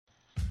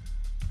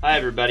Hi,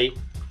 everybody.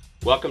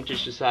 Welcome to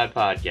Shasai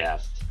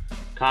Podcasts,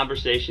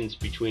 conversations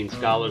between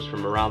scholars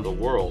from around the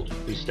world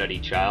who study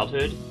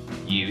childhood,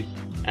 youth,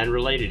 and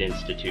related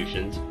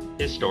institutions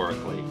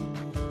historically.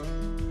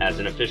 As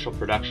an official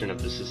production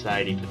of the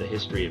Society for the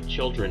History of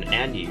Children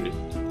and Youth,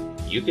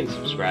 you can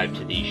subscribe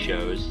to these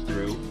shows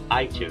through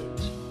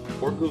iTunes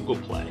or Google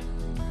Play.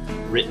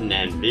 Written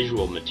and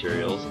visual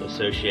materials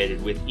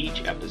associated with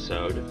each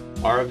episode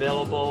are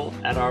available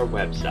at our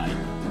website,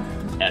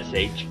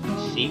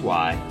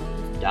 shcy.org.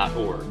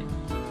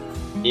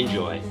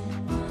 Enjoy.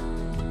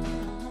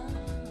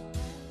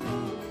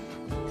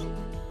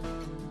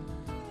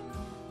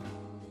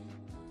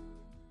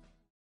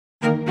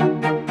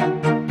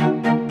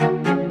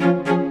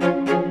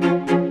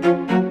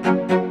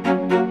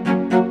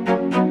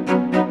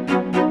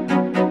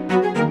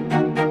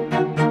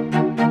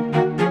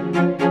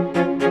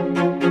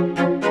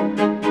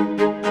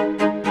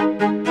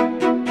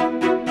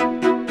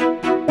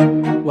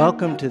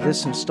 Welcome to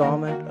this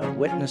installment of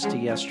Witness to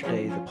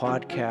Yesterday, the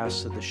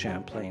podcast of the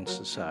Champlain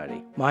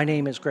Society. My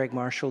name is Greg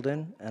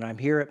Marchildon, and I'm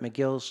here at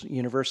McGill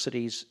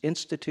University's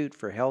Institute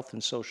for Health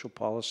and Social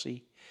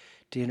Policy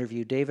to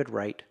interview David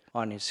Wright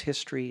on his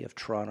history of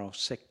Toronto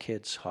Sick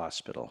Kids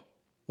Hospital.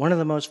 One of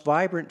the most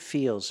vibrant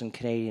fields in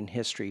Canadian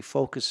history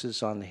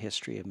focuses on the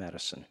history of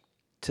medicine.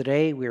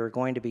 Today, we are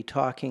going to be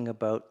talking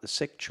about the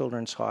Sick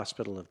Children's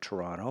Hospital of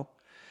Toronto,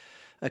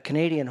 a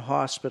Canadian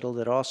hospital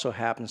that also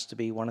happens to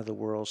be one of the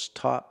world's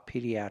top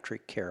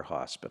pediatric care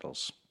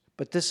hospitals.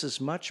 But this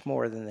is much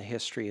more than the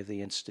history of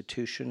the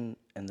institution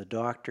and the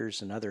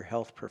doctors and other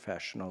health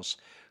professionals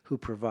who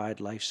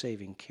provide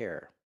life-saving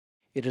care.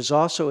 It is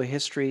also a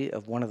history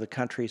of one of the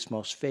country's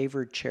most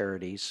favored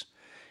charities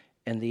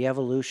and the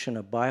evolution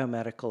of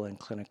biomedical and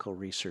clinical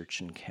research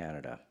in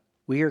Canada.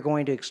 We are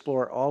going to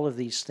explore all of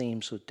these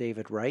themes with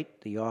David Wright,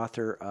 the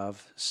author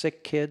of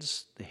Sick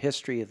Kids, The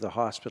History of the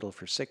Hospital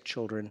for Sick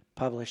Children,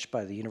 published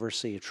by the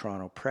University of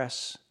Toronto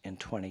Press in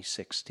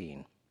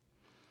 2016.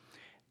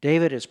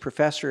 David is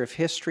Professor of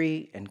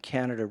History and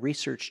Canada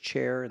Research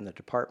Chair in the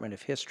Department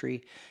of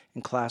History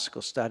and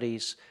Classical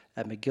Studies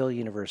at McGill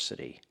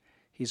University.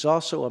 He's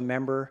also a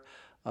member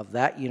of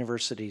that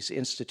university's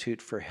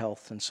Institute for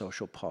Health and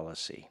Social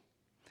Policy.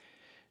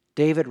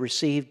 David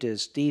received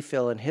his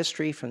DPhil in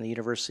History from the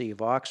University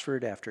of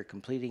Oxford after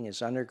completing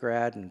his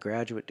undergrad and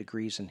graduate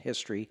degrees in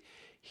history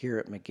here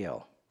at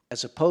McGill.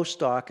 As a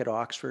postdoc at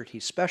Oxford, he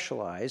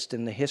specialized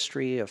in the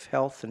history of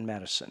health and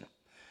medicine.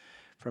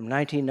 From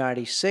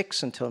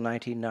 1996 until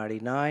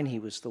 1999, he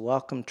was the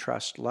Wellcome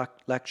Trust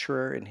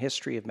Lecturer in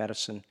History of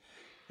Medicine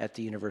at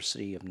the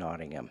University of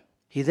Nottingham.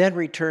 He then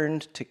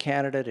returned to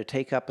Canada to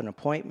take up an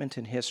appointment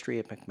in history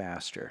at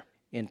McMaster.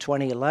 In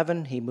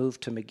 2011, he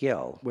moved to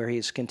McGill, where he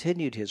has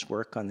continued his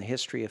work on the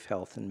history of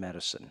health and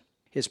medicine.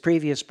 His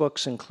previous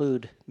books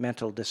include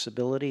Mental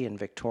Disability in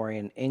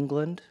Victorian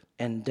England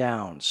and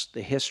Downs,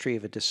 The History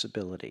of a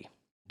Disability.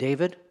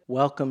 David,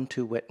 welcome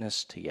to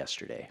Witness to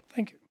Yesterday.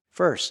 Thank you.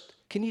 First,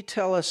 can you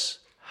tell us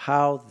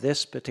how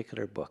this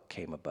particular book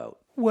came about?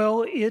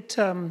 Well, it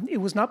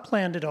was not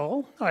planned at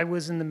all. I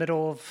was in the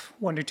middle of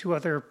one or two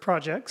other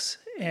projects,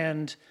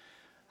 and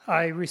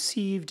I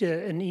received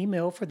an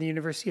email from the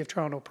University of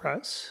Toronto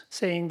Press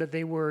saying that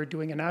they were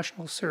doing a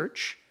national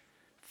search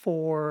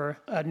for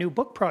a new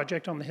book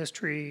project on the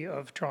history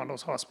of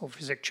Toronto's Hospital for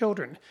Sick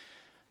Children.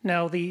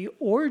 Now, the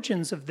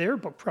origins of their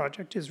book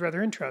project is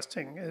rather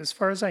interesting. As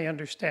far as I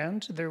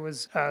understand, there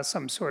was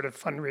some sort of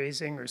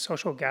fundraising or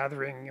social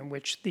gathering in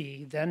which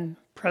the then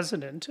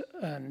president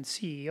and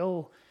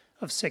CEO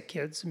of Sick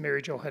Kids,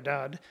 Mary Jo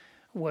Haddad,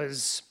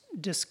 was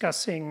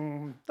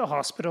discussing the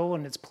hospital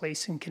and its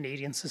place in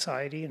Canadian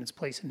society and its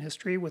place in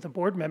history with a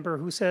board member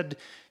who said,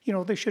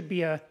 there should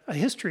be a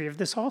history of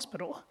this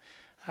hospital.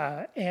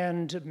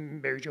 And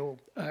Mary Jo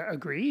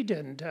agreed,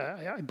 and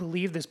I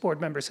believe this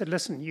board member said,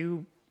 listen,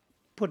 you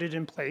put it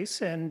in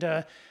place and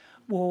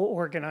we'll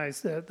organize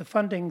the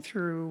funding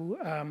through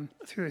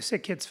the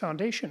Sick Kids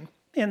Foundation.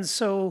 And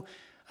so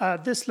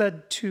this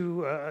led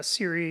to a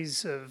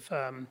series of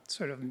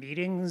sort of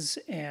meetings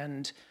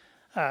and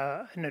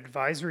an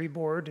advisory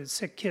board at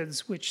Sick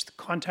Kids, which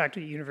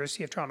contacted the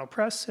University of Toronto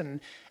Press and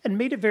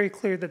made it very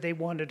clear that they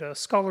wanted a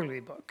scholarly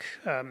book.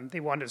 They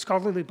wanted a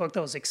scholarly book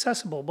that was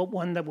accessible, but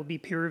one that would be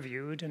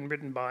peer-reviewed and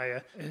written by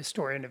a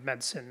historian of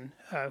medicine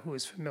who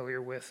is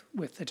familiar with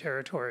the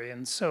territory.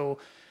 And so,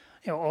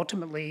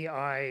 ultimately,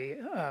 I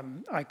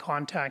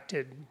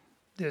contacted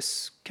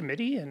this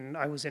committee and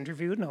I was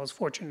interviewed, and I was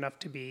fortunate enough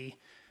to be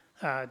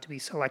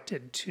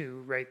selected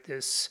to write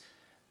this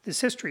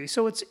history.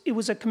 So it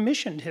was a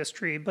commissioned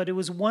history, but it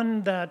was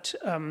one that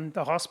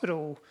the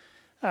hospital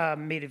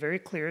made it very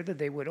clear that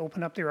they would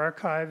open up their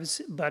archives,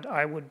 but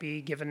I would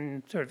be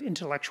given sort of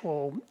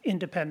intellectual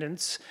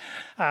independence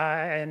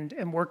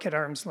and work at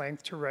arm's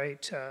length to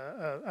write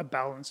a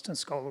balanced and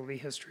scholarly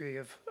history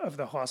of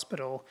the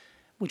hospital,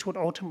 which would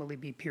ultimately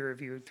be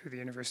peer-reviewed through the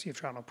University of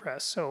Toronto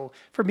Press. So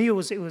for me, it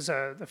was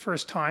the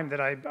first time that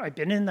I've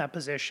been in that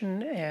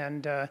position,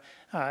 and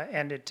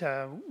it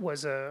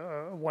was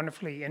a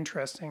wonderfully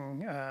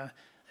interesting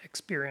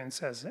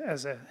experience as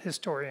a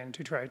historian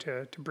to try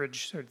to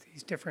bridge sort of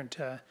these different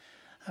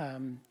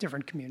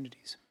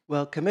communities.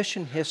 Well,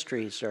 commission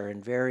histories are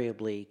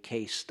invariably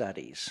case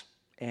studies,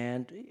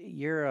 and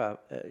you're a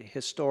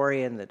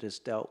historian that has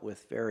dealt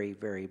with very,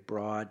 very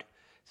broad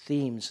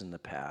themes in the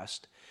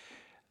past.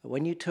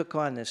 When you took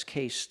on this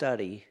case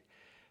study,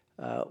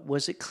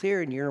 was it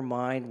clear in your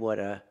mind what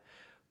a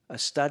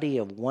study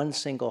of one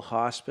single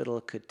hospital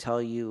could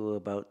tell you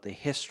about the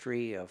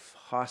history of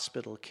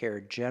hospital care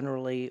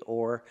generally,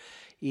 or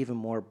even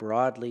more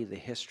broadly, the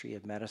history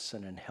of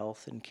medicine and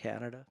health in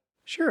Canada?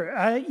 Sure.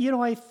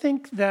 I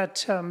think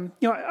that,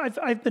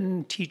 I've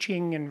been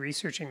teaching and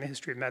researching the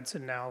history of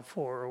medicine now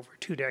for over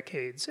 2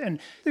 decades, and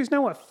there's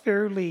now a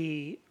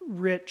fairly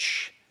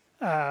rich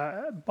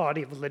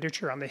body of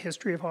literature on the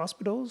history of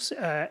hospitals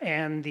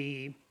and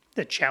the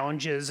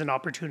challenges and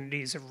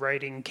opportunities of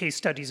writing case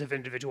studies of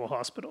individual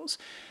hospitals.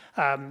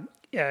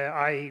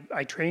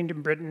 I trained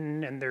in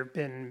Britain, and there have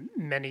been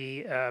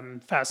many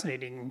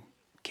fascinating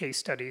case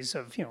studies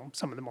of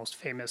some of the most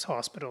famous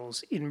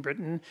hospitals in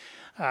Britain,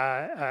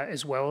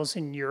 as well as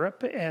in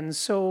Europe. And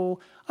so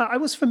I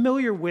was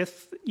familiar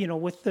with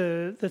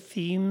the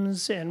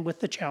themes and with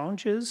the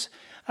challenges.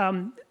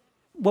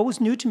 What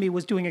was new to me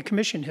was doing a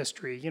commission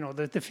history.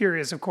 The fear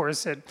is, of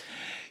course, that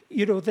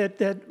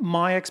that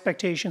my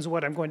expectations of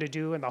what I'm going to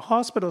do and the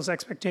hospital's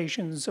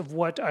expectations of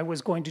what I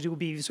was going to do would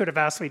be sort of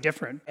vastly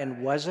different.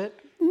 And was it?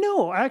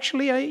 No,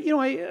 actually,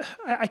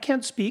 I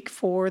can't speak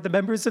for the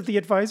members of the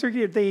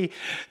advisory. They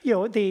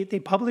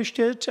published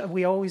it.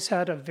 We always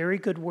had a very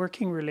good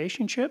working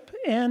relationship,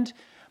 and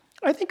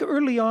I think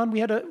early on we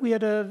had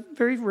a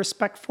very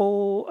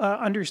respectful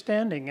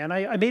understanding, and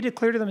I made it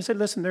clear to them. I said,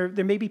 "Listen,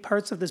 there may be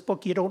parts of this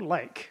book you don't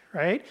like,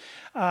 right?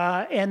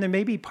 And there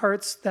may be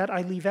parts that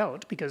I leave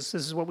out, because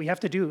this is what we have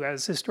to do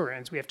as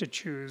historians. We have to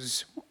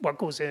choose what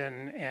goes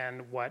in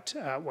and what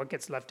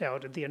gets left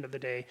out at the end of the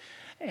day.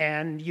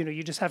 And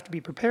you just have to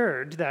be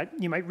prepared that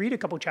you might read a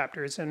couple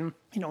chapters, and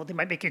they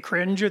might make you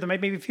cringe, or they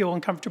might make you feel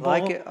uncomfortable."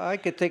 Well, I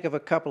could think of a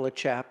couple of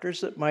chapters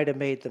that might have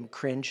made them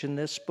cringe in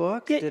this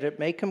book. Did it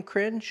make them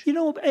cringe?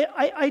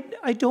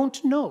 I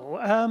don't know.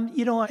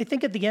 I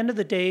think at the end of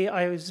the day,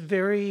 I was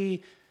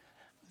very,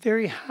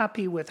 very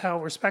happy with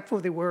how respectful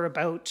they were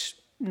about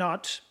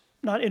not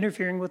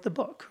interfering with the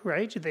book.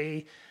 Right?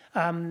 They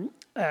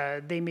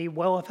may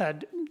well have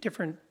had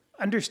different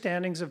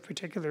understandings of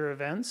particular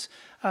events,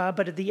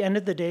 but at the end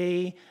of the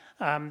day,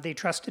 they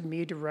trusted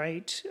me to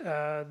write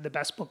the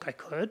best book I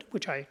could,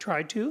 which I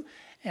tried to.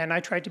 And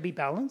I tried to be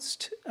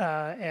balanced,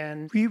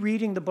 and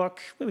rereading the book,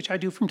 which I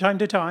do from time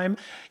to time,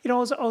 I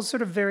was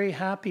sort of very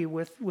happy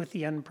with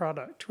the end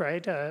product,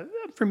 right?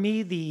 For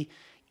me, the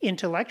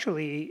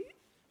intellectually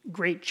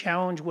great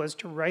challenge was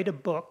to write a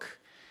book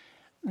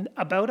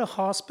about a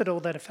hospital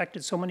that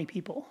affected so many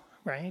people,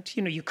 right?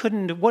 You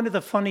couldn't, one of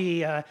the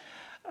funny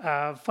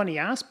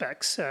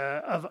aspects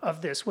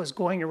of this was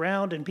going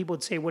around, and people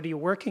would say, "What are you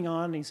working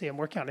on?" And you say, "I'm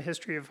working on a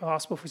history of a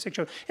hospital for 6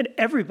 years." And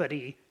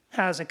everybody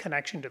has a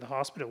connection to the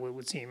hospital, it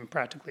would seem,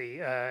 practically,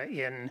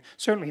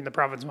 certainly in the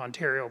province of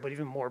Ontario, but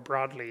even more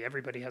broadly,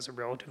 everybody has a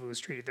relative who was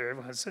treated there,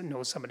 everyone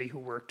knows somebody who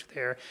worked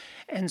there.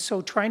 And so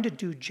trying to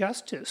do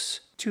justice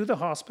to the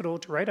hospital,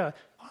 to write a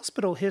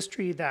hospital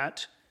history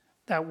that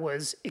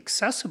was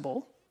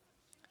accessible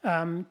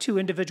to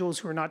individuals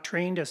who are not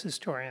trained as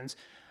historians,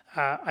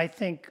 I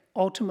think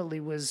ultimately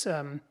was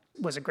a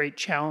great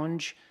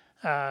challenge,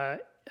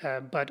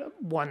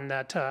 but one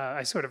that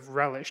I sort of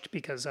relished,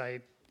 because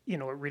it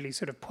really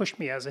sort of pushed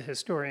me as a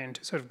historian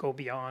to sort of go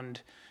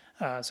beyond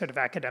sort of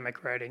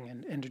academic writing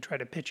and to try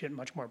to pitch it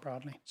much more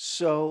broadly.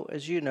 So,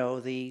 as you know,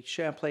 the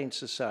Champlain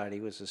Society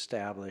was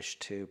established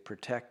to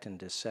protect and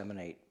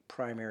disseminate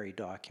primary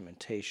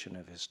documentation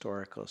of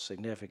historical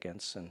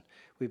significance, and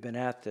we've been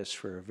at this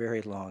for a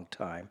very long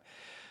time.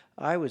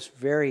 I was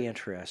very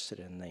interested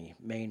in the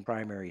main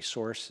primary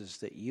sources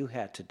that you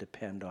had to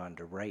depend on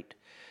to write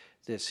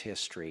this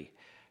history.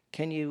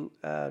 Can you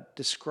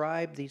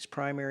describe these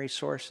primary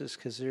sources?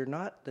 Because they're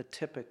not the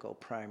typical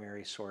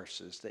primary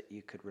sources that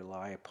you could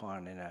rely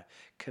upon in a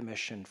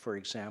commission, for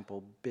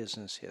example,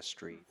 business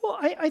history. Well,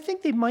 I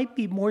think they might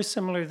be more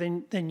similar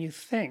than you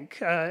think.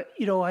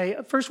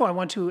 First of all, I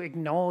want to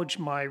acknowledge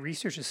my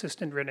research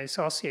assistant, Renee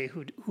Saucier,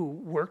 who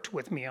worked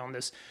with me on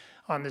this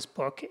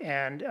book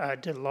and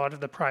did a lot of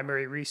the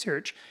primary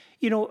research.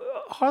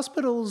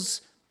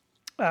 Hospitals,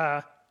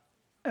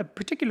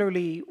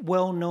 particularly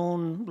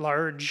well-known,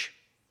 large,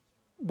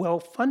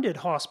 well-funded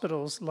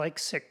hospitals like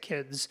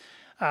SickKids,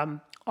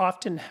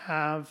 often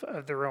have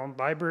their own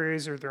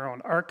libraries or their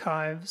own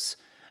archives.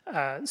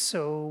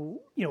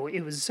 So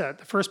it was the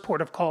first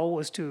port of call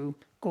was to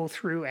go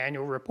through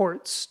annual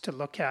reports to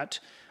look at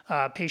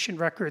patient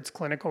records,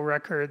 clinical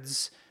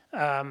records,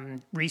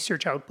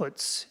 research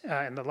outputs,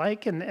 and the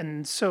like.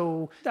 And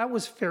so that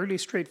was fairly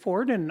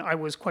straightforward, and I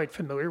was quite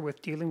familiar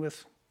with dealing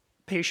with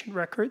patient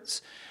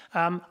records.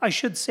 I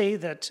should say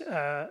that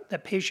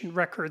patient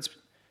records,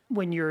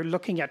 when you're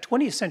looking at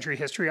 20th century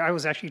history, I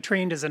was actually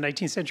trained as a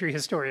 19th century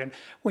historian.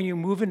 When you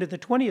move into the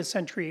 20th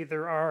century,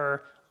 there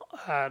are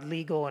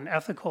legal and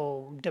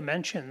ethical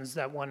dimensions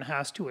that one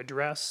has to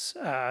address,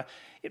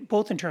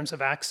 both in terms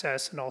of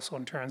access and also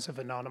in terms of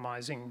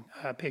anonymizing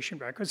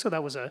patient records. So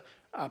that was a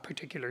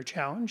particular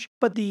challenge.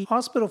 But the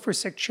Hospital for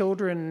Sick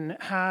Children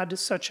had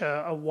such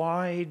a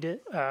wide,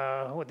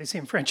 what they say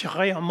in French,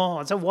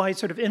 rayonnement, it's a wide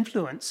sort of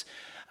influence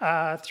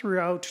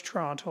throughout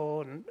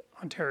Toronto and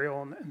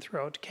Ontario and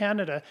throughout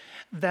Canada,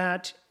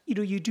 that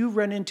you do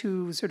run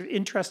into sort of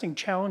interesting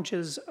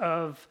challenges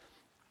of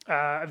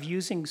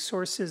using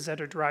sources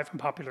that are derived from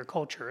popular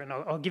culture. And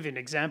I'll give you an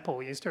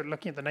example. You start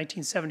looking at the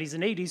 1970s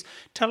and 80s,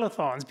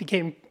 telethons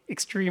became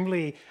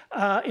extremely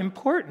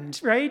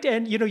important, right?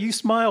 And, you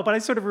smile, but I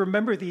sort of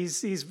remember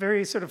these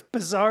very sort of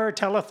bizarre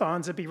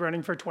telethons that be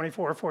running for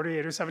 24,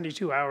 48, or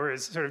 72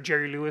 hours, sort of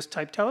Jerry Lewis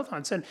type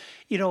telethons. And,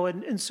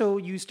 and so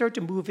you start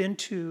to move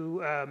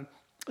into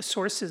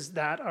sources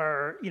that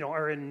are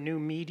in new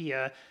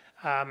media,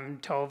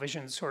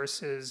 television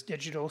sources,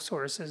 digital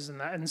sources, and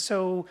that. And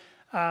so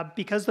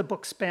because the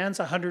book spans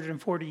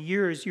 140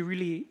 years,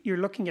 you're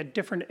looking at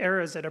different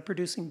eras that are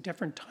producing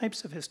different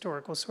types of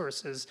historical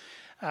sources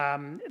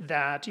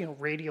that,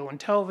 radio and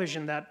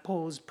television, that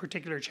pose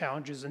particular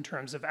challenges in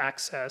terms of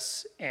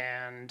access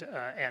and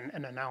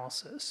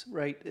analysis.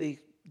 Right. The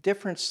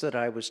difference that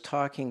I was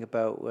talking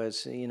about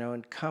was,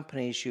 in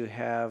companies you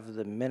have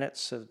the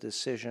minutes of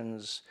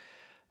decisions.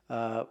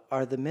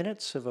 Are the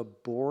minutes of a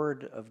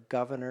board of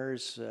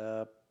governors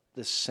the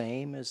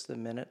same as the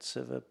minutes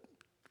of a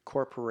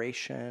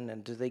corporation,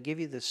 and do they give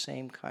you the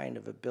same kind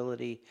of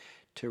ability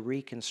to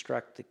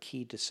reconstruct the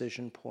key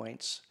decision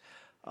points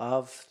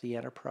of the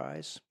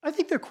enterprise? I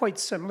think they're quite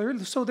similar.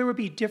 So there would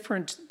be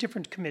different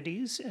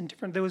committees and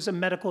different. There was a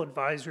medical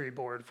advisory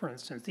board, for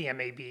instance, the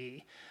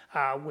MAB,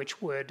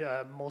 which would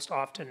most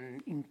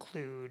often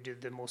include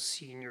the most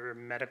senior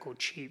medical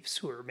chiefs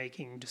who are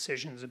making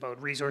decisions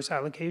about resource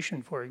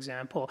allocation, for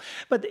example.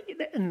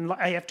 And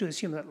I have to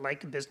assume that,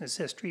 like business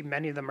history,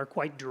 many of them are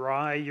quite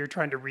dry. You're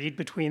trying to read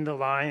between the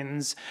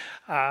lines.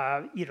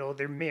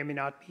 There may or may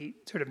not be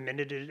sort of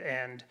minuted,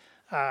 and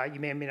you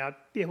may or may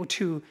not be able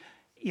to,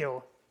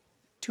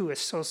 to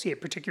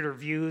associate particular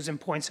views and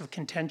points of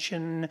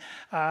contention.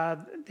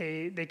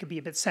 They could be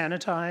a bit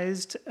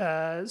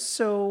sanitized.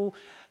 So,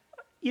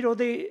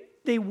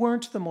 they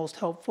weren't the most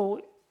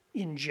helpful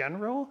in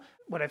general.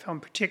 What I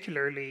found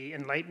particularly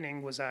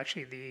enlightening was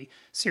actually the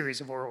series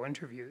of oral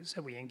interviews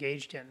that we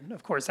engaged in.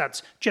 Of course,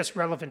 that's just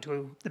relevant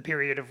to the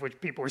period of which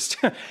people were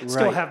still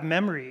have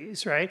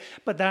memories, right?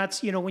 But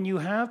that's, when you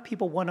have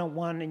people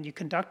one-on-one and you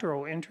conduct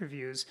oral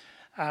interviews,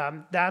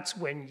 that's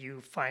when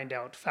you find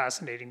out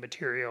fascinating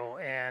material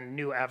and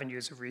new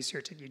avenues of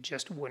research that you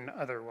just wouldn't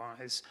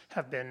otherwise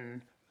have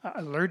been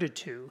alerted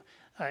to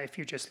if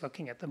you're just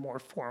looking at the more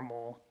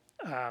formal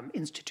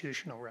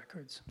institutional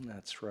records.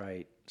 That's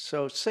right.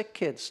 So Sick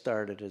Kids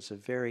started as a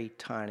very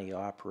tiny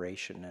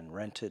operation in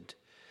rented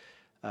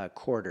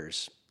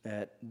quarters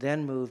that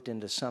then moved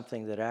into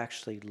something that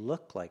actually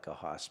looked like a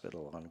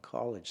hospital on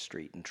College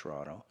Street in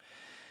Toronto,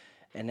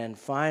 and then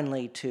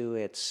finally to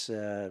its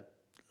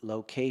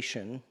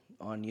location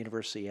on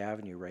University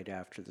Avenue right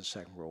after the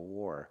Second World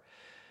War.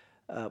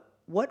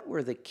 What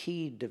were the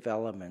key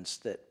developments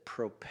that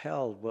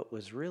propelled what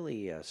was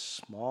really a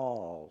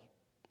small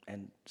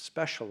and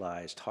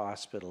specialized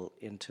hospital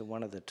into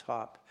one of the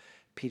top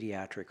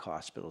pediatric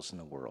hospitals in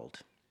the world?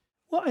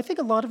 Well, I think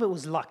a lot of it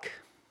was luck.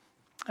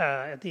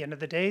 At the end of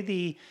the day,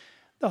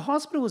 the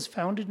hospital was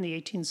founded in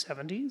the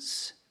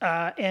 1870s,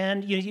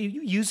 and you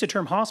use the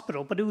term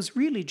hospital, but it was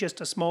really just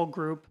a small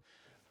group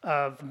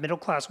of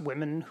middle-class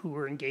women who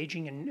were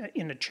engaging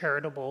in a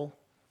charitable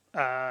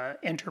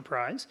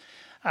enterprise,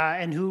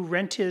 and who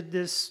rented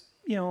this,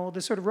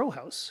 this sort of row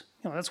house.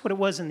 That's what it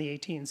was in the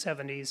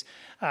 1870s.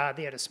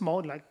 They had a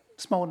small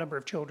number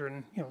of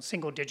children,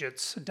 single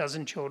digits, a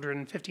dozen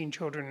children, 15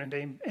 children at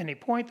any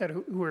point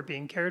who were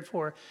being cared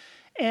for.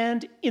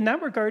 And in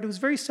that regard, it was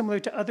very similar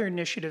to other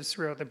initiatives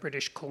throughout the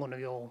British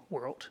colonial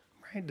world,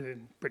 right? The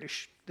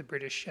British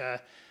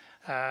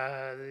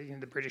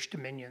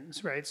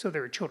dominions, right? So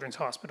there were children's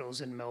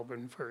hospitals in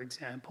Melbourne, for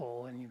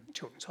example, and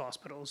children's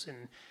hospitals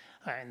in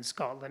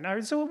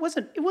Scotland. So it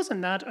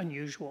wasn't that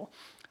unusual.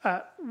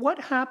 What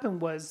happened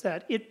was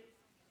that it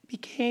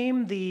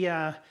became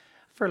the,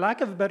 for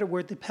lack of a better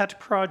word, the pet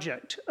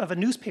project of a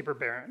newspaper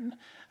baron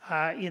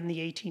in the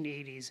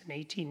 1880s and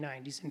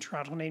 1890s in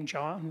Toronto named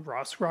John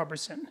Ross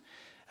Robertson.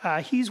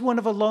 He's one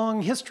of a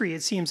long history,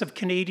 it seems, of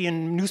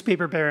Canadian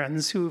newspaper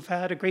barons who've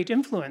had a great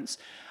influence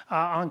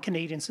on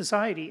Canadian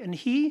society. And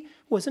he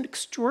was an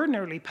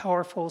extraordinarily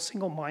powerful,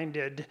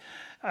 single-minded,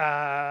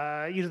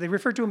 they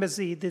refer to him as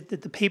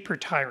the paper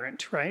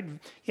tyrant, right?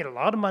 He had a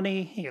lot of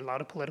money, he had a lot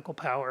of political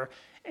power,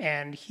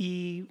 and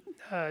he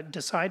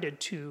decided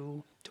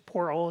to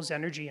pour all his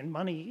energy and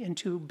money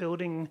into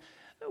building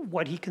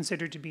what he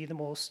considered to be the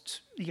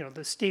most,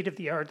 the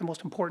state-of-the-art, the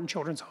most important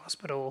children's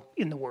hospital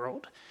in the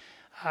world.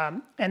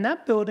 And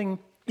that building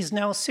is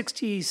now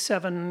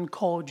 67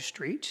 College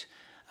Street.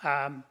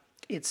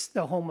 It's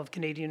the home of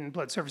Canadian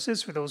Blood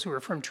Services. For those who are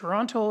from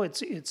Toronto,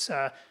 it's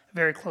a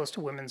very close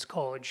to Women's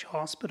College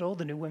Hospital,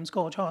 the new Women's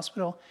College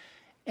Hospital.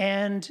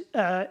 And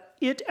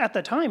it, at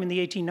the time in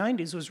the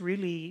 1890s, was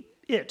really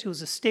it. It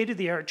was a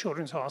state-of-the-art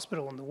children's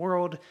hospital in the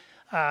world.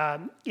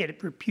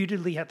 It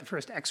reputedly had the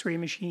first X-ray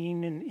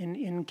machine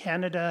in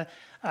Canada.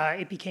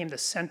 It became the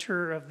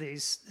center of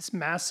this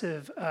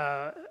massive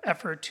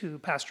effort to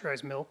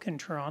pasteurize milk in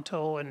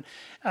Toronto. And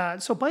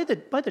so by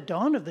the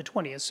dawn of the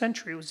 20th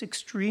century, it was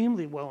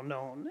extremely well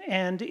known.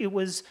 And it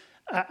was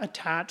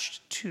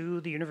attached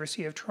to the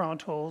University of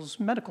Toronto's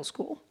medical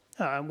school,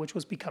 which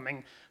was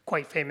becoming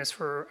quite famous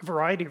for a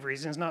variety of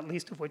reasons, not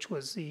least of which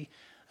was the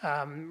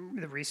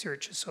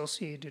research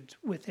associated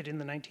with it in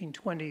the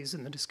 1920s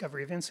and the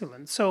discovery of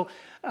insulin. So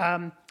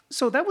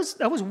that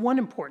was one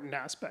important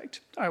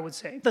aspect, I would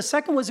say. The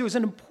second was there was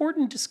an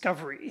important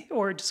discovery.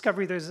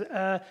 There's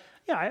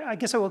I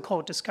guess I will call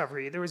it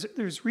discovery.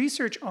 There's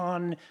research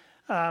on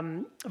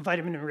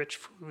vitamin-enriched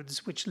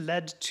foods, which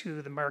led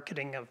to the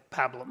marketing of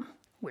Pablum,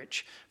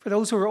 which, for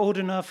those who are old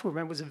enough who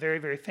remember, was a very,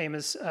 very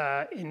famous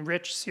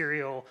enriched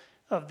cereal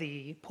of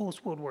the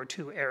post-World War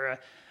II era,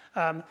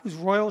 whose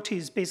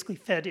royalties basically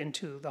fed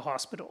into the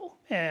hospital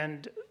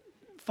and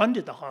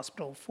funded the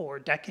hospital for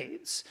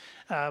decades.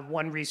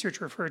 One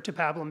researcher referred to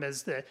Pablum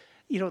as the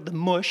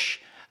mush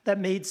that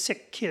made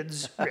sick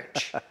kids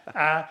rich.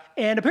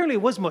 And apparently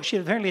it was mush.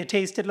 Apparently it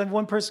tasted like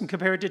one person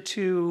compared it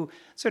to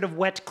sort of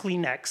wet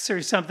Kleenex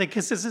or something,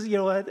 because this is,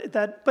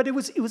 but it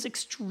was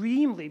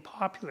extremely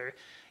popular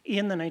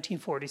in the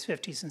 1940s,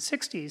 50s, and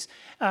 60s.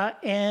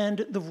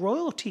 And the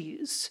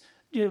royalties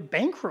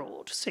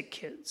bankrolled sick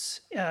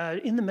kids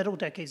in the middle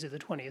decades of the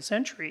 20th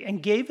century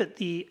and gave it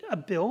the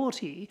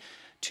ability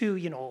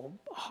to,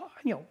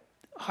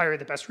 hire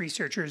the best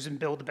researchers and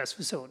build the best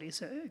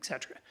facilities, et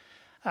cetera.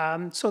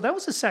 So that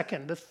was the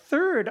second. The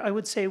third, I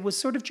would say, was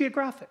sort of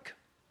geographic.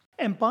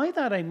 And by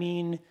that I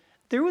mean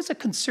there was a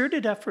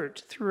concerted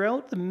effort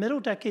throughout the middle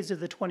decades of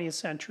the 20th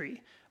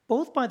century,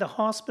 both by the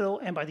hospital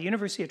and by the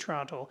University of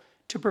Toronto,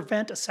 to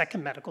prevent a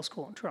second medical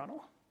school in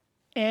Toronto.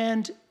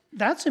 And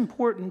that's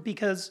important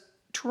because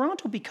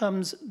Toronto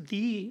becomes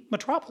the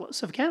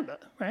metropolis of Canada,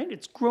 right?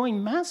 It's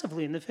growing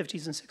massively in the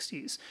 50s and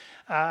 60s.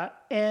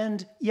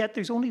 And yet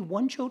there's only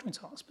one children's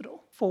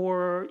hospital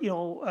for,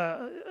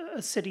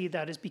 a city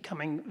that is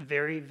becoming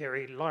very,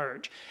 very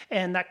large.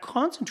 And that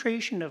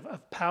concentration of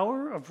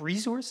power, of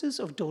resources,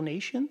 of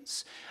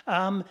donations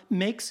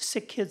makes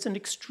Sick Kids an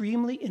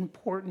extremely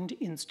important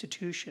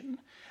institution.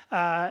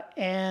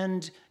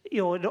 And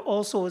it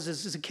also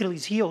is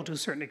Achilles' heel to a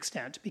certain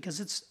extent because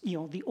it's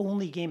the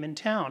only game in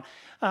town.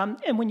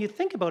 And when you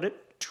think about it,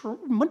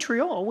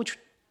 Montreal, which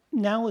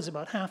now is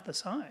about half the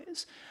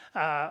size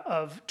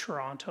of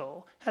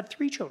Toronto, had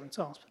 3 children's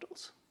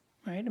hospitals,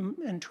 right?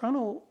 And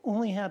Toronto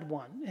only had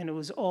 1, and it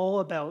was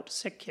all about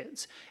sick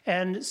kids.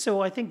 And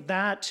so I think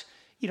that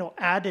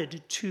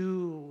added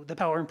to the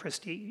power and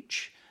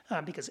prestige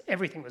because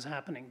everything was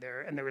happening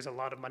there, and there was a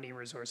lot of money and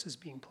resources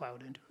being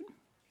plowed into it.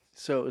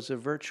 So it was a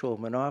virtual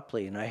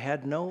monopoly, and I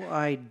had no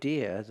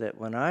idea that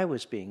when I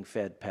was being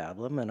fed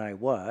Pablum, and I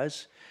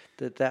was,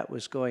 that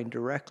was going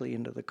directly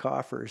into the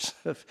coffers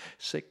of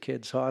Sick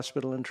Kids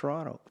Hospital in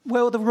Toronto.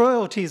 Well, the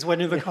royalties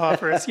went into the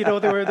coffers. There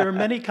were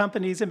many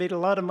companies that made a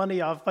lot of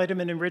money off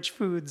vitamin-enriched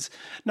foods,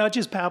 not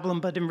just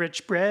Pablum, but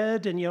enriched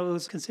bread, and it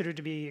was considered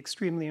to be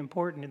extremely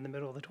important in the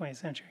middle of the 20th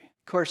century.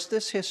 Of course,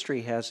 this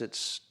history has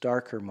its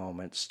darker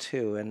moments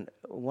too, and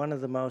one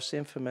of the most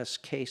infamous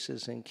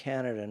cases in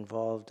Canada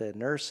involved a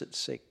nurse at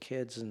Sick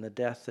Kids and the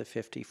death of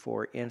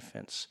 54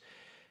 infants.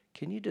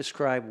 Can you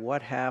describe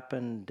what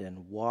happened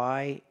and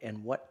why,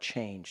 and what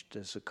changed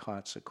as a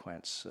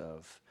consequence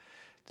of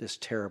this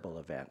terrible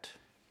event?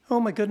 Oh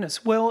my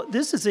goodness. Well,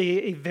 this is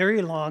a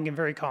very long and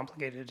very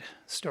complicated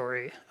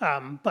story,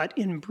 but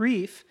in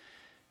brief,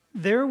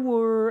 there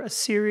were a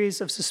series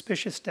of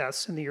suspicious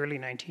deaths in the early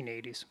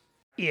 1980s.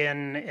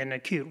 In an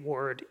acute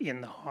ward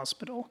in the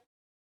hospital.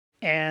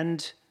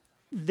 And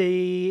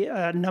the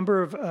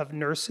number of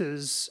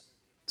nurses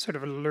sort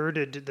of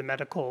alerted the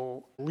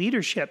medical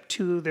leadership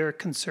to their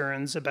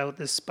concerns about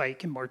this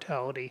spike in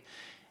mortality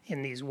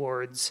in these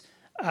wards.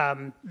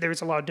 There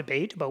was a lot of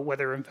debate about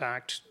whether, in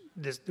fact,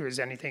 there was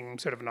anything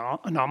sort of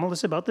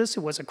anomalous about this.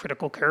 It was a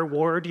critical care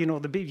ward.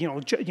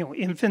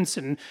 Infants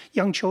and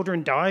young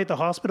children die at the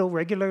hospital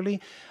regularly.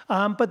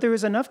 But there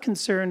was enough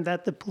concern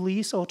that the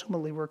police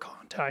ultimately were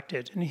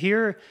contacted. And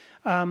here,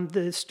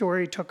 the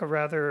story took a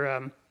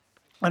rather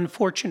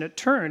unfortunate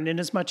turn, in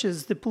as much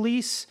as the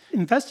police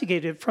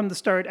investigated from the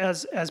start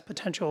as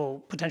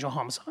potential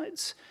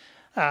homicides,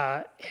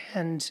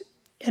 and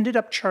ended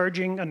up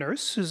charging a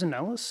nurse, Susan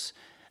Ellis,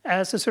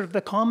 as a sort of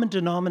the common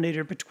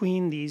denominator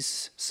between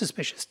these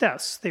suspicious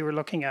deaths. They were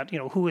looking at,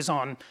 who was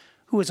on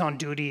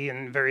duty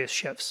in various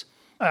shifts.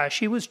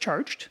 She was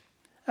charged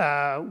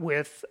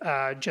with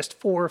just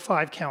 4 or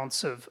 5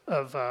 counts of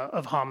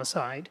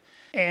homicide,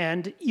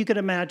 and you could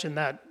imagine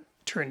that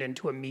turned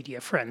into a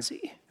media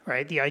frenzy.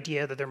 Right, the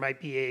idea that there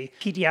might be a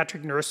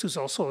pediatric nurse who's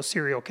also a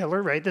serial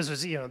killer. Right, this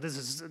is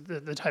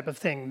the type of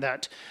thing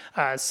that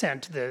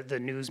sent the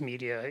news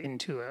media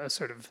into a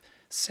sort of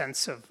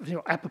sense of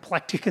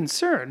apoplectic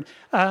concern.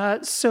 The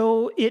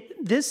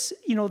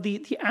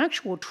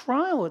actual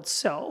trial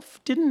itself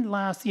didn't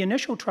last. The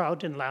initial trial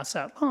didn't last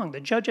that long. The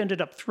judge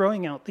ended up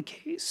throwing out the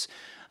case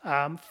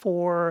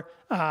for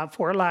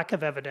lack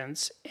of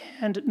evidence,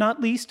 and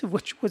not least of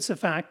which was the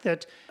fact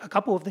that a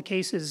couple of the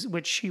cases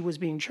which she was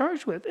being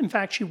charged with, in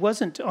fact, she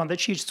wasn't on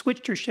that. She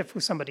switched her shift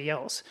with somebody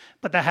else,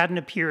 but that hadn't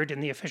appeared in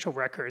the official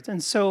records.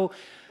 And so,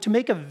 to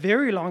make a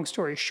very long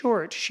story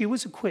short, she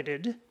was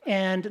acquitted,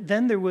 and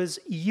then there was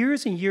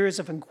years and years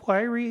of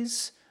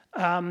inquiries,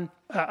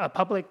 a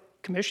public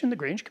commission, the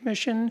Grange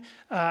Commission,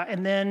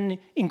 and then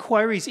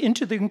inquiries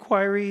into the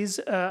inquiries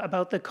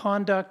about the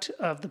conduct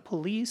of the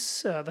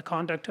police, the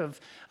conduct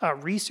of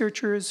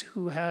researchers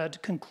who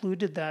had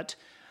concluded that,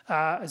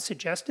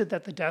 suggested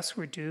that the deaths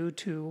were due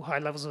to high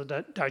levels of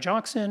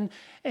digoxin.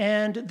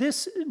 And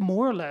this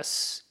more or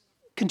less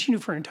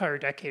continued for an entire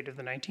decade of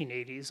the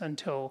 1980s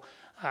until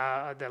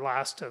the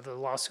last of the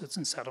lawsuits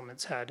and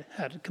settlements had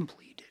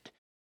completed.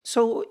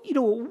 So,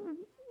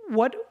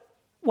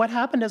 what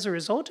happened as a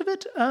result of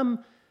it?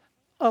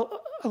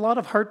 A lot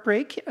of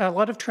heartbreak, a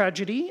lot of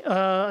tragedy,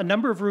 a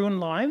number of ruined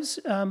lives,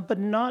 but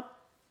not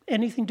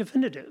anything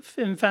definitive.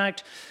 In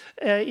fact,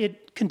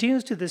 it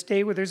continues to this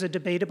day where there's a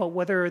debate about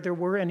whether there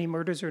were any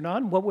murders or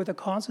not, and what were the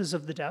causes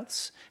of the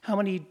deaths, how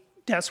many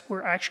deaths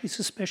were actually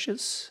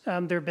suspicious.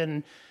 There have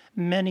been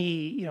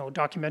many,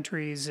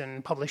 documentaries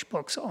and published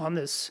books on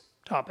this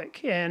topic.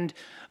 And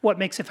what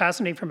makes it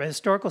fascinating from a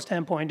historical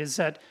standpoint is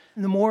that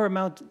the more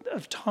amount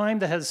of time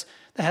that has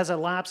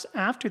elapsed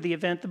after the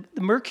event,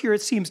 the murkier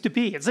it seems to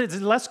be. It's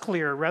less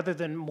clear rather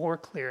than more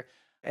clear.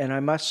 And I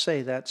must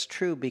say that's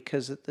true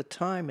because at the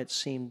time it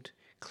seemed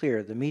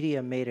clear. The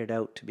media made it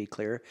out to be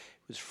clear. It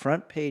was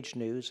front page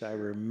news. I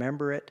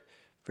remember it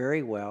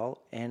very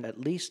well. And at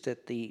least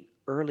at the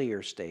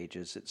earlier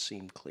stages, it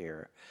seemed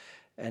clear.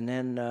 And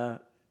then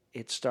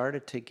it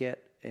started to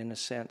get, in a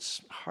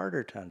sense,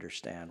 harder to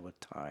understand with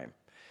time.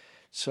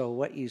 So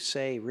what you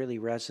say really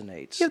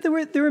resonates. Yeah,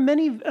 there were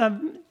many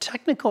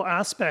technical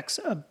aspects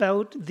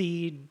about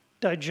the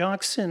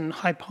digoxin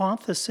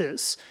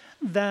hypothesis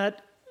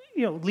that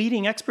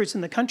leading experts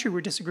in the country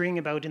were disagreeing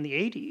about in the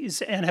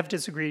 80s and have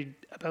disagreed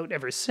about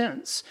ever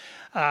since,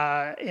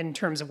 in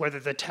terms of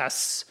whether the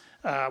tests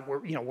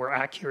were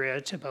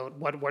accurate, about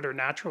what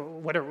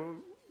are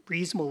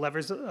reasonable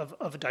levels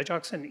of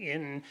digoxin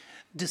in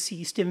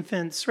deceased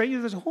infants, right?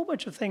 There's a whole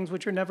bunch of things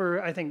which are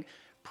never, I think,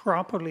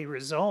 properly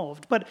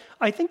resolved. But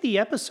I think the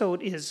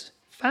episode is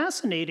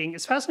fascinating.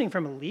 It's fascinating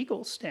from a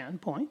legal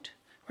standpoint,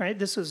 right?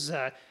 This is,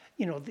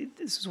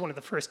 this is one of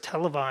the first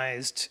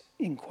televised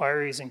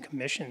inquiries and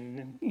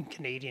commission in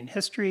Canadian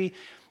history.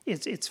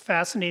 It's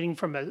fascinating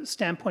from a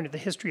standpoint of the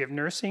history of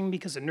nursing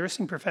because the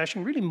nursing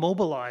profession really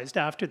mobilized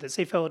after this.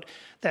 They felt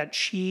that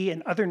she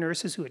and other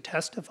nurses who had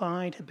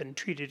testified had been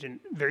treated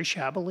very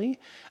shabbily.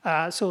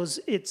 So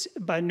it's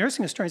by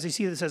nursing historians, they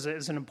see this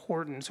as an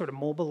important sort of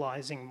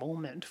mobilizing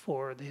moment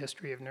for the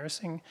history of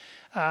nursing.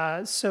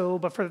 But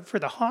for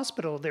the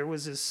hospital, there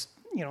was this,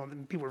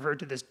 people referred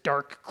to this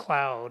dark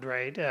cloud,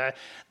 right?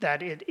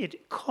 That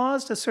it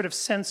caused a sort of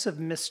sense of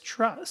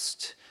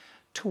mistrust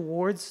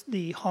towards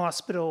the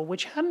hospital,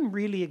 which hadn't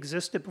really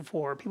existed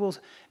before. People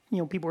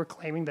were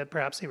claiming that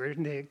perhaps they were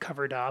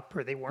covered up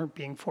or they weren't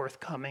being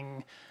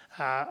forthcoming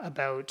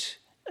about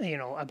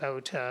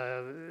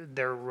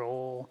their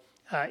role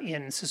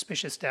in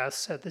suspicious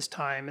deaths at this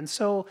time, and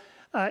so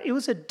it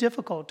was a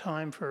difficult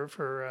time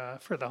for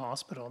the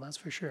hospital. That's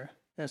for sure.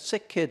 Now,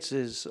 Sick Kids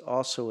is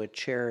also a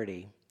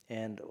charity,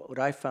 and what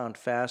I found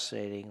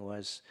fascinating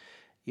was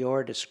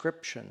your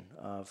description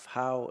of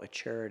how a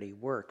charity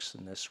works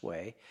in this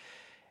way.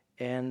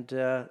 And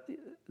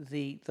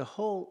the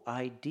whole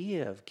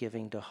idea of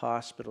giving to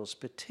hospitals,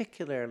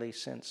 particularly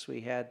since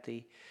we had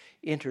the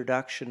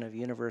introduction of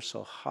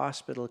universal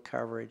hospital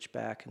coverage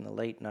back in the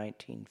late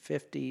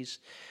 1950s,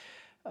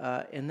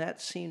 and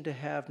that seemed to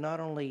have not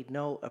only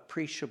no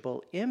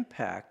appreciable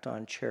impact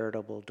on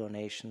charitable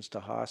donations to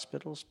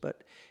hospitals,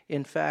 but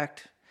in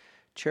fact,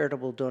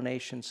 charitable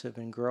donations have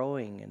been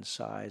growing in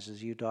size,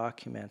 as you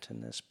document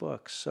in this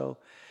book. So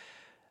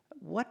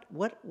what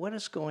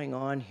is going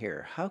on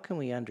here? How can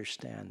we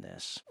understand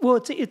this?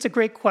 Well, it's a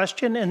great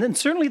question. And then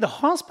certainly the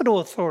hospital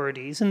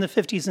authorities in the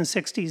 50s and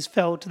 60s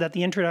felt that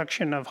the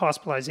introduction of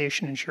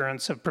hospitalization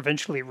insurance of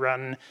provincially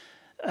run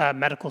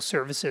medical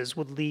services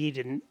would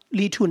lead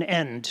to an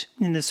end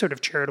in this sort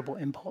of charitable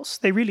impulse.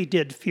 They really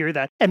did fear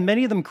that. And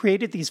many of them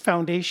created these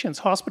foundations,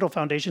 hospital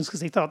foundations, because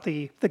they thought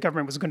the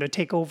government was going to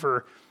take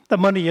over the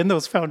money in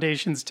those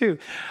foundations too.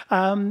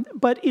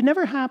 But it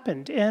never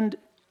happened. And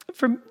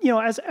from,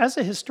 as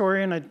a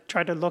historian, I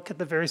try to look at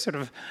the very sort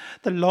of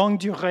the longue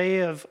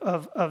durée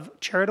of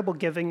charitable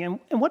giving. And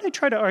what I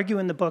try to argue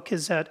in the book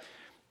is that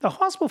the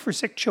Hospital for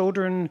Sick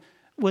Children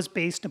was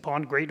based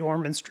upon Great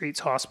Ormond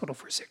Street's Hospital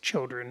for Sick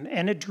Children,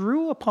 and it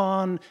drew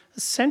upon a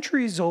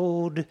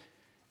centuries-old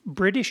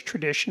British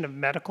tradition of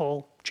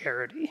medical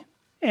charity.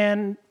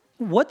 And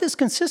what this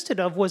consisted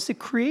of was the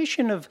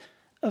creation of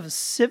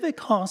civic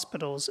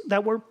hospitals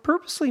that were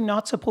purposely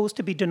not supposed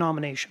to be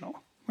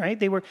denominational. right?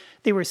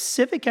 They were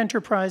civic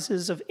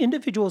enterprises of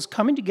individuals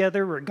coming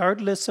together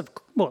regardless of,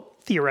 well,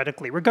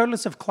 theoretically,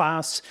 regardless of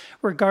class,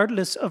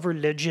 regardless of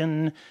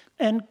religion,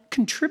 and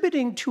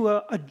contributing to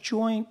a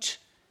joint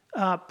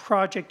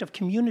project of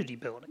community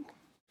building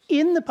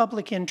in the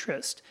public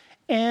interest.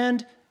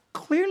 And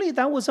clearly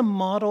that was a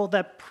model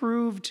that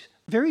proved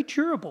very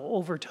durable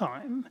over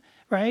time,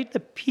 right? The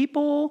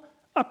people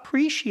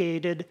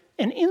appreciated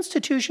an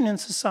institution in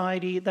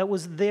society that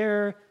was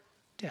there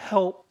to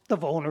help the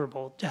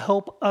vulnerable, to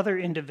help other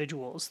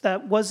individuals,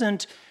 that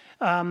wasn't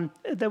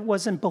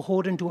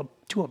beholden to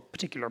a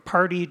particular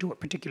party, to a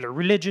particular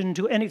religion,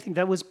 to anything.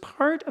 That was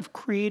part of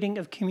creating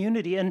a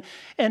community. And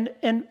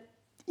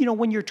you know,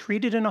 when you're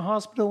treated in a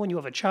hospital, when you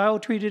have a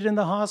child treated in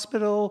the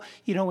hospital,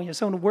 you know, when you have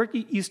someone to work,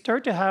 you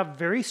start to have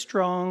very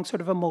strong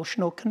sort of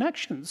emotional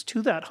connections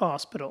to that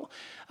hospital.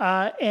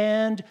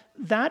 And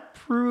that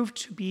proved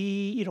to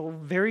be, you know,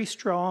 very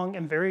strong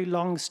and very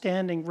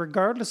long-standing,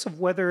 regardless of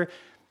whether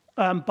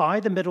by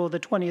the middle of the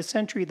 20th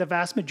century, the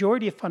vast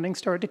majority of funding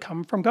started to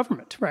come from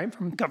government, right?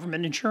 From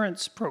government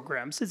insurance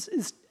programs.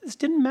 This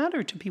didn't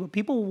matter to people.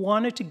 People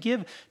wanted to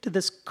give to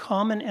this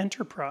common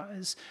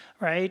enterprise,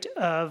 right,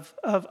 of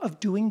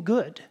doing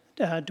good,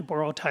 to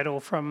borrow a title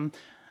from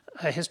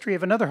a history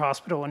of another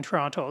hospital in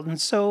Toronto.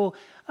 And so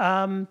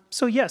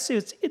yes,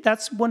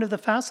 that's one of the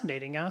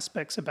fascinating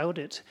aspects about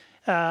it.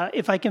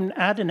 If I can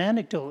add an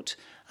anecdote,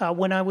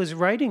 when I was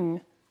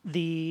writing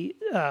the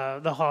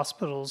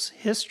hospital's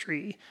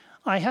history,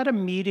 I had a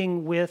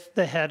meeting with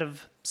the head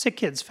of Sick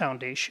Kids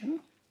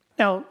Foundation.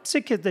 Now,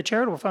 Sick Kids, the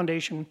charitable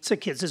foundation,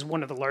 Sick Kids is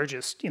one of the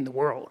largest in the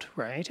world,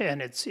 right?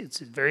 And it's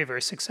very,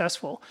 very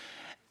successful.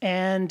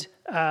 And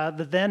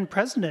the then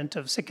president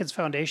of Sick Kids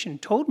Foundation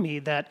told me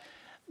that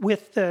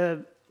with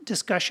the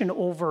discussion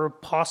over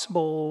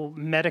possible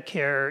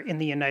Medicare in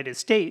the United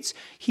States,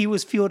 he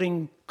was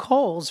fielding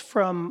calls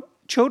from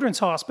children's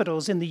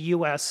hospitals in the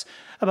U.S.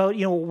 about,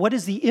 you know, what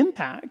is the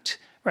impact,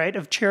 right,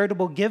 of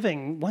charitable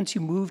giving once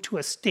you move to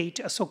a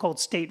so-called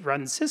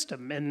state-run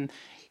system. And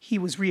he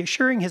was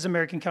reassuring his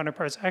American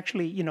counterparts,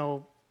 actually, you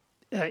know,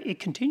 it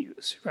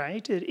continues,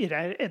 right? It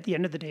at the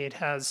end of the day, it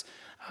has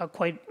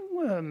quite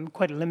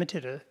a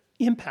limited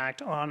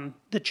impact on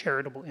the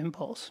charitable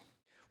impulse.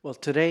 Well,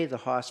 today the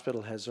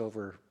hospital has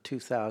over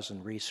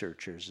 2,000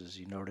 researchers, as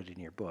you noted in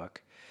your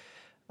book.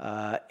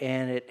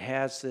 And it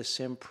has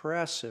this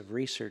impressive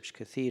research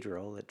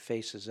cathedral that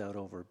faces out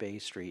over Bay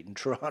Street in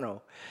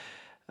Toronto.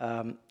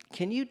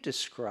 Can you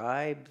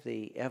describe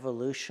the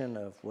evolution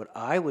of what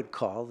I would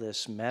call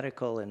this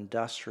medical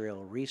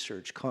industrial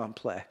research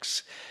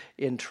complex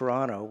in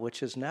Toronto,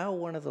 which is now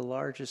one of the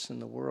largest in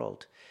the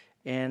world,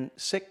 and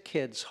Sick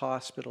Kids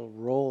Hospital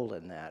role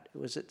in that?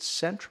 Was it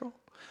central,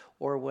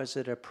 or was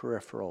it a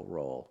peripheral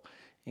role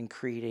in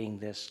creating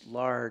this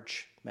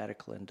large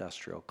medical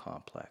industrial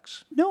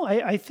complex? No,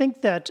 I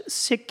think that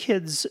Sick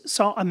Kids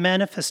saw a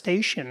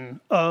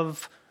manifestation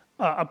of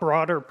a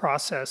broader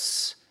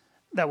process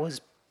that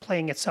was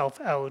playing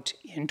itself out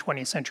in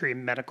 20th century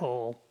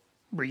medical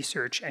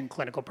research and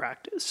clinical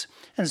practice.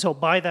 And so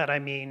by that I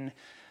mean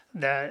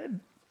that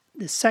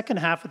the second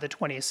half of the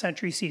 20th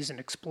century sees an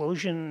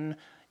explosion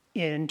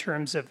in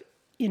terms of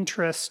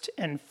interest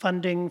and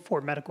funding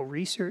for medical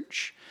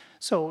research.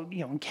 So,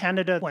 you know, in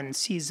Canada, one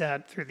sees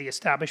that through the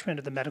establishment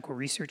of the Medical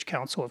Research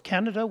Council of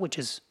Canada, which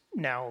has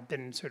now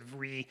been sort of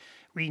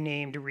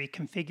renamed,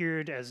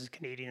 reconfigured as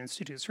Canadian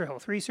Institutes for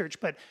Health Research.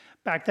 But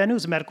back then it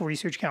was the Medical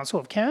Research Council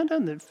of Canada,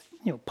 and the,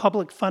 you know,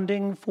 public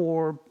funding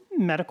for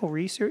medical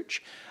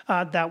research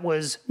that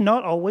was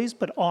not always,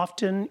 but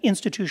often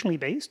institutionally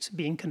based,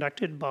 being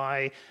conducted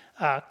by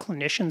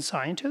clinician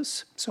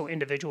scientists, so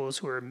individuals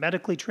who are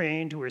medically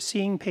trained, who are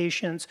seeing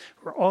patients,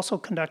 who are also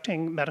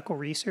conducting medical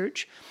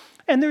research.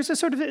 And there's a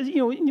sort of, you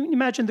know,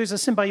 imagine there's a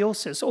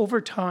symbiosis.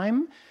 Over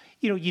time,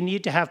 you know, you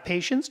need to have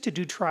patients to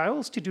do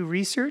trials, to do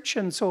research.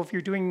 And so if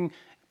you're doing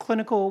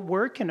clinical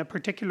work in a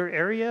particular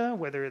area,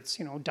 whether it's,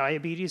 you know,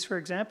 diabetes, for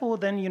example,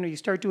 then, you know, you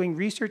start doing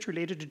research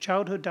related to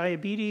childhood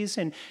diabetes,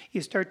 and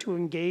you start to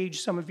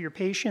engage some of your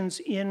patients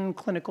in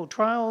clinical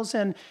trials,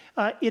 and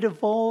it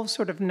evolves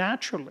sort of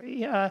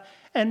naturally.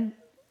 And,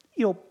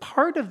 you know,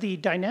 part of the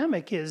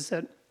dynamic is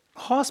that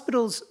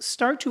hospitals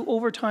start to,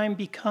 over time,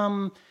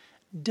 become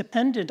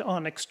dependent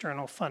on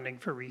external funding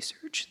for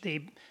research.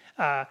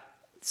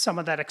 Some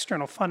of that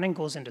external funding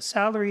goes into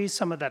salaries,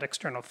 some of that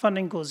external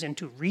funding goes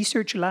into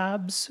research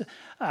labs,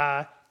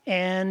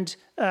 and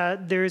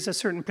there's a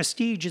certain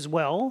prestige as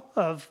well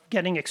of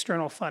getting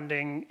external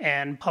funding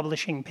and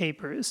publishing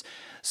papers.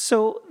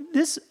 So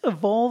this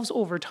evolves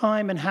over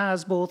time and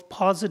has both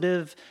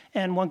positive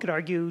and, one could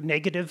argue,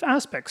 negative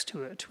aspects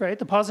to it, right?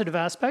 The positive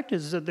aspect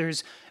is that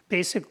there's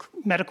basic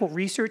medical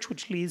research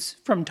which leads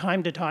from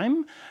time to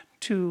time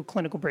to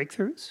clinical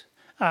breakthroughs,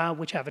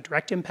 which have a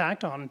direct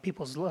impact on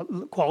people's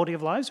quality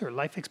of lives or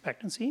life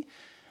expectancy.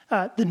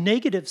 The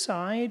negative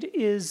side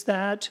is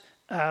that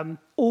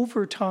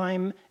over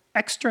time,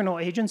 external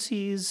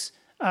agencies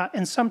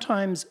and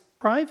sometimes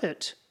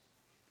private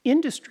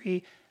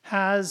industry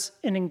has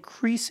an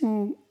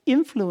increasing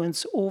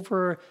influence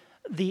over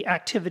the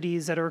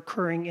activities that are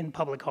occurring in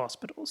public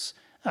hospitals.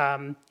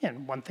 And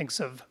one thinks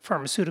of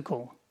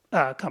pharmaceutical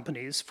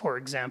companies, for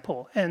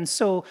example. And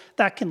so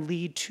that can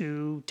lead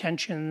to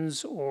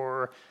tensions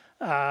or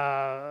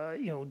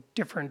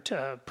different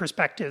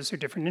perspectives or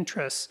different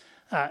interests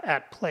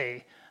at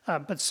play.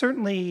 But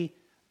certainly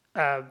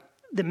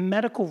the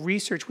medical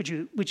research which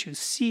you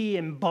see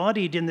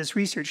embodied in this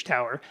research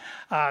tower,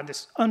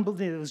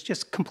 it was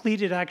just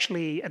completed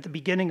actually at the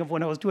beginning of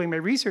when I was doing my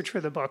research for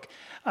the book,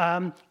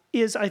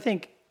 is, I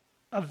think,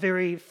 a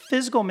very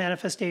physical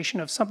manifestation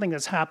of something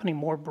that's happening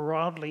more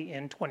broadly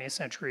in 20th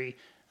century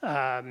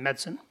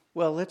medicine.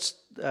 Well, let's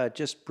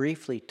just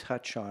briefly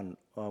touch on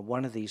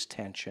one of these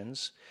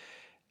tensions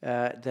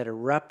that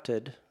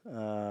erupted,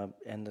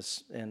 and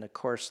of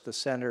course the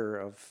center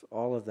of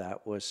all of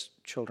that was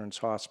Children's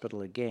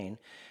Hospital again,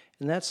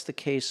 and that's the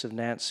case of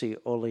Nancy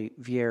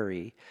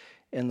Olivieri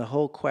and the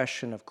whole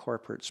question of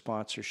corporate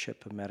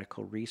sponsorship of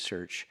medical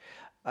research.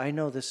 I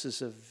know this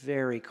is a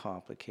very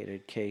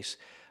complicated case.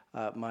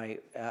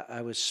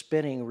 I was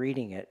spinning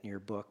reading it in your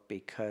book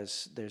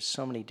because there's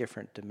so many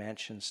different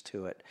dimensions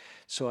to it.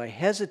 So I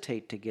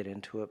hesitate to get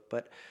into it,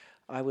 but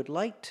I would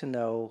like to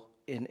know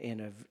in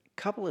a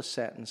couple of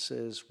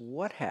sentences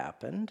what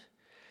happened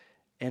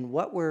and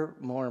what were,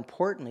 more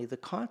importantly, the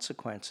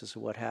consequences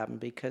of what happened,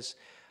 because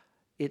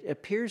it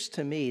appears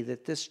to me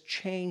that this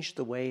changed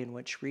the way in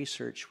which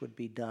research would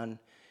be done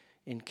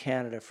in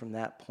Canada from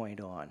that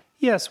point on.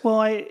 Yes, well,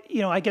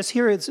 I guess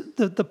here is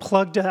the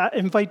plug to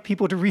invite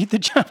people to read the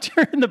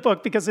chapter in the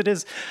book, because it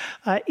is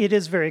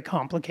very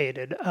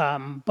complicated.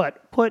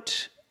 But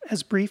put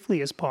as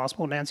briefly as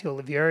possible, Nancy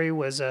Olivieri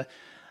was a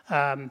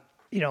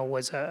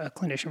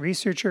clinician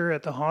researcher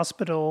at the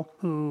hospital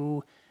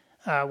who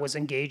was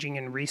engaging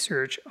in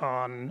research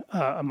on,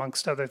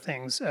 amongst other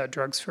things,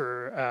 drugs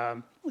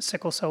for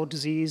sickle cell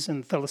disease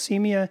and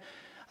thalassemia.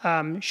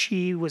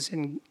 She was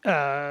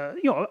a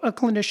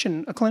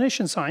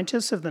clinician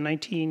scientist of the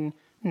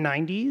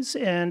 1990s,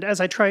 and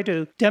as I try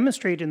to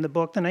demonstrate in the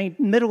book, the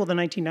middle of the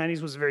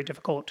 1990s was a very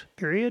difficult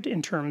period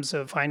in terms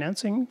of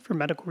financing for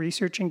medical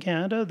research in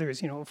Canada.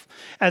 There's,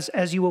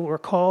 as you will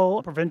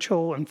recall,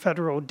 provincial and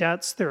federal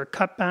debts. There are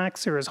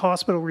cutbacks. There is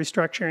hospital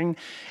restructuring,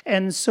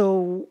 and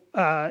so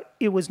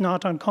it was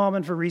not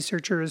uncommon for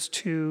researchers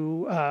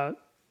to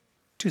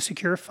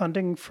secure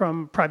funding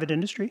from private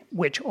industry,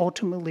 which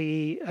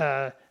ultimately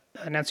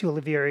Nancy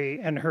Olivieri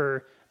and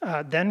her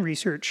then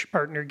research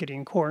partner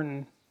Gideon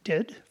Corn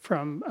did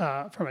from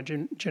a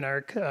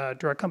generic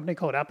drug company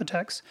called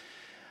Apotex.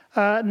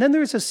 And then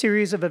there was a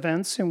series of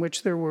events in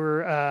which there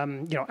were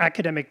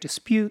academic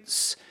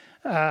disputes.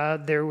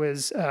 There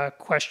was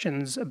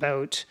questions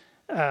about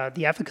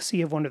the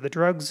efficacy of one of the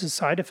drugs, the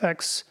side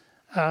effects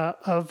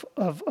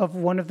of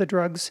one of the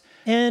drugs,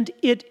 and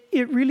it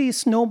really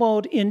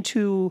snowballed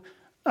into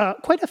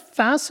quite a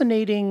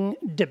fascinating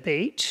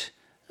debate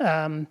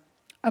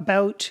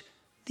about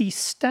the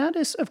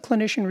status of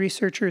clinician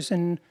researchers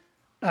in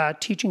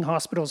teaching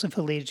hospitals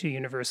affiliated to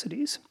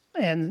universities.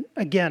 And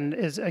again,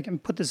 as I can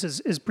put this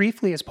as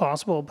briefly as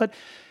possible, but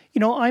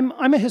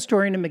I'm a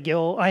historian at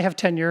McGill. I have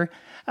tenure,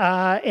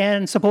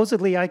 and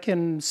supposedly I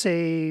can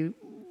say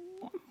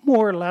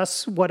more or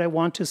less what I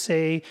want to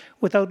say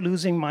without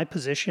losing my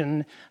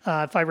position.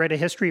 If I write a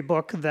history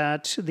book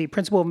that the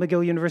principal of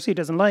McGill University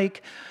doesn't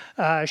like,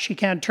 she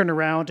can't turn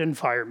around and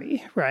fire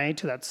me, right?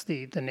 That's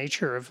the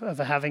nature of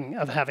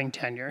having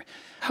tenure.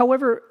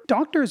 However,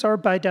 doctors are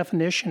by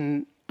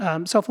definition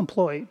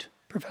self-employed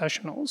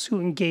professionals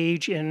who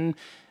engage in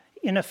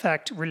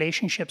effect,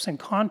 relationships and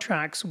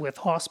contracts with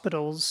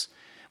hospitals,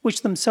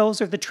 which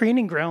themselves are the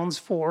training grounds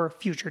for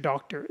future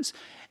doctors.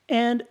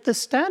 And the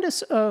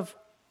status of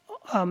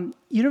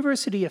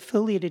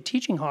university-affiliated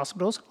teaching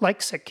hospitals,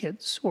 like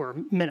SickKids or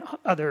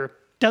other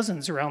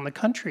dozens around the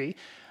country,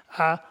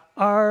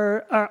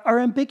 are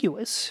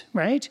ambiguous,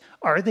 right?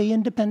 Are they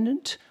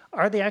independent?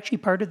 Are they actually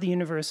part of the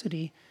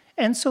university?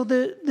 And so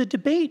the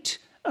debate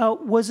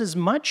was as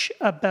much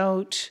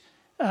about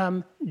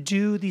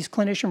do these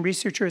clinician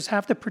researchers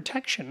have the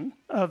protection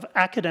of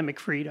academic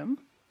freedom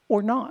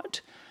or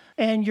not?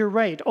 And you're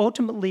right.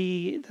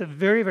 Ultimately, the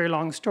very, very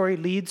long story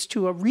leads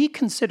to a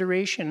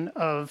reconsideration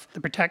of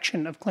the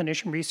protection of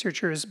clinician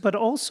researchers, but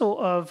also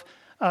of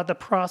the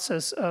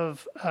process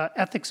of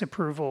ethics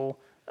approval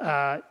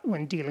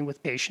when dealing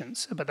with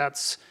patients. But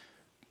that's,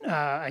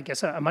 I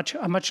guess, a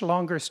much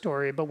longer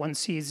story. But one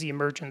sees the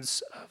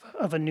emergence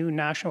of a new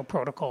national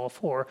protocol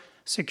for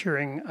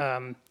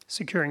securing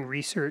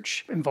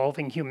research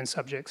involving human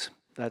subjects.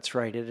 That's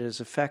right. It has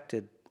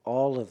affected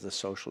all of the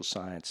social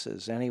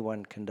sciences.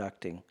 Anyone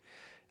conducting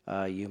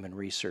human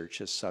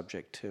research is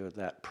subject to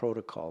that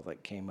protocol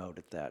that came out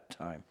at that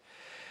time.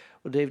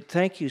 Well, David,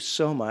 thank you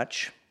so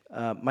much.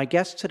 My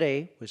guest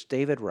today was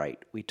David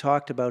Wright. We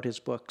talked about his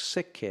book,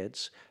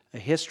 SickKids, A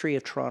History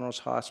of Toronto's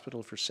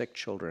Hospital for Sick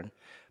Children,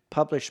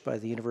 published by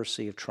the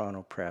University of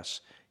Toronto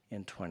Press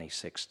in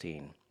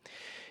 2016.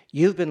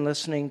 You've been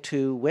listening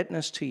to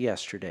Witness to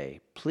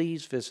Yesterday.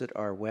 Please visit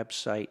our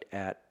website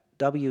at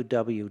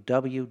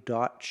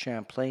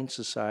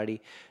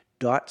www.champlainsociety.ca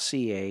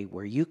www.shsi.ca,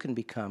 where you can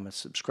become a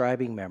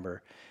subscribing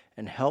member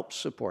and help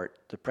support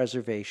the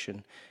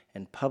preservation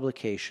and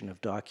publication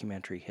of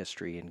documentary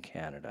history in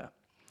Canada.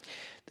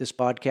 This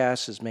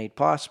podcast is made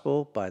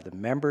possible by the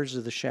members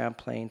of the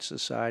Champlain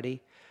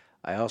Society.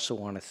 I also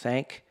want to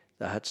thank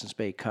the Hudson's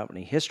Bay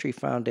Company History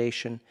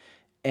Foundation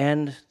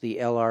and the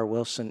L.R.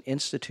 Wilson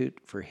Institute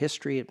for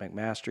History at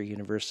McMaster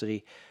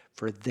University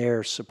for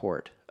their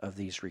support of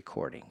these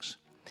recordings.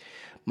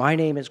 My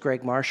name is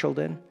Greg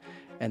Marchildon,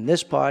 and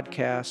this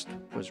podcast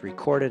was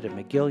recorded at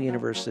McGill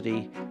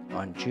University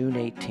on June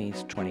 18,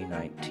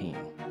 2019.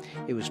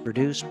 It was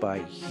produced by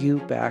Hugh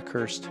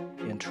Backhurst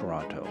in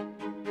Toronto.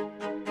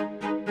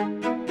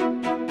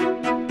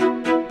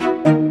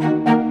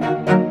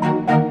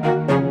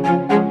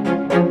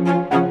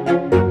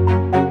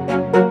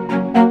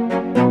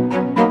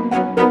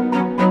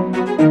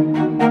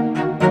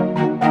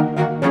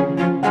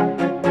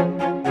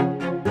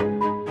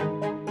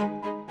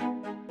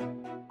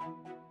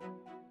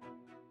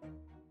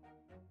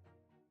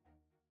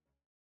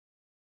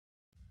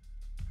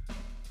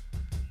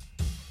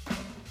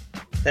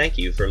 Thank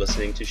you for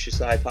listening to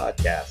SHSI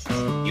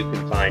Podcasts. You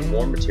can find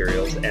more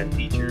materials and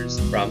features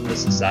from the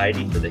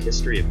Society for the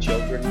History of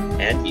Children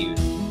and Youth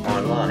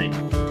online,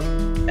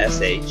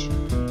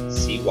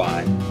 shcy.org.